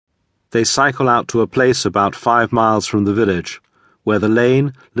They cycle out to a place about 5 miles from the village, where the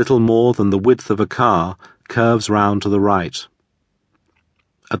lane, little more than the width of a car, curves round to the right.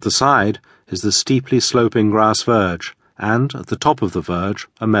 At the side is the steeply sloping grass verge, and, at the top of the verge,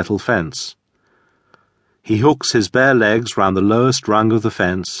 a metal fence. He hooks his bare legs round the lowest rung of the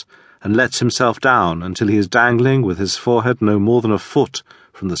fence and lets himself down until he is dangling with his forehead no more than a foot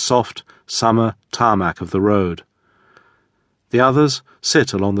from the soft, summer tarmac of the road. The others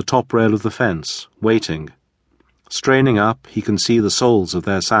sit along the top rail of the fence, waiting. Straining up, he can see the soles of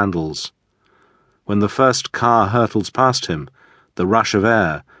their sandals. When the first car hurtles past him, the rush of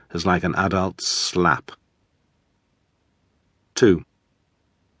air is like an adult's slap. 2.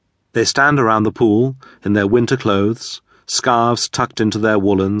 They stand around the pool, in their winter clothes, scarves tucked into their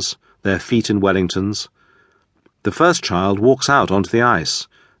woolens, their feet in Wellingtons. The first child walks out onto the ice,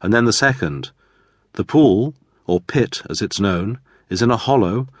 and then the second. The pool, or pit as it's known, is in a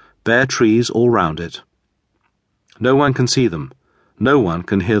hollow, bare trees all round it. No one can see them. No one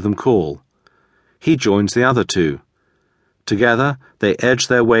can hear them call. He joins the other two. Together, they edge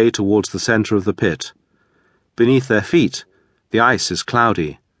their way towards the centre of the pit. Beneath their feet, the ice is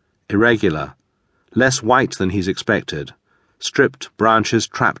cloudy, irregular, less white than he's expected, stripped branches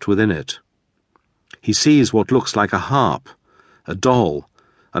trapped within it. He sees what looks like a harp, a doll,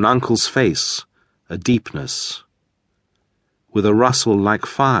 an uncle's face, a deepness. With a rustle like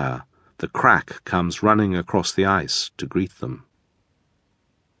fire, the crack comes running across the ice to greet them.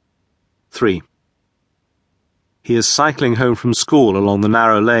 3. He is cycling home from school along the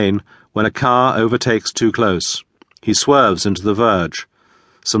narrow lane when a car overtakes too close. He swerves into the verge.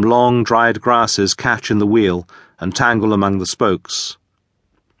 Some long, dried grasses catch in the wheel and tangle among the spokes.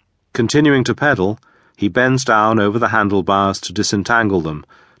 Continuing to pedal, he bends down over the handlebars to disentangle them,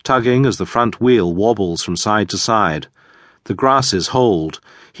 tugging as the front wheel wobbles from side to side. The grasses hold.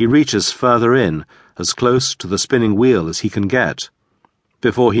 He reaches further in, as close to the spinning wheel as he can get.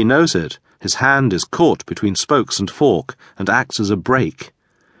 Before he knows it, his hand is caught between spokes and fork and acts as a brake.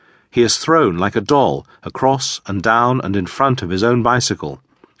 He is thrown like a doll across and down and in front of his own bicycle,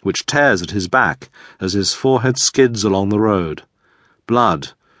 which tears at his back as his forehead skids along the road.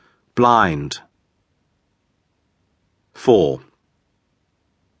 Blood. Blind. 4.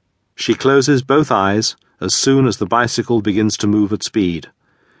 She closes both eyes as soon as the bicycle begins to move at speed.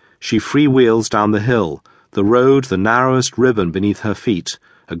 She freewheels down the hill, the road the narrowest ribbon beneath her feet,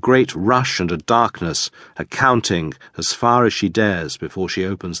 a great rush and a darkness, a counting as far as she dares before she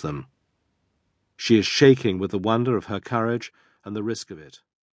opens them. She is shaking with the wonder of her courage and the risk of it.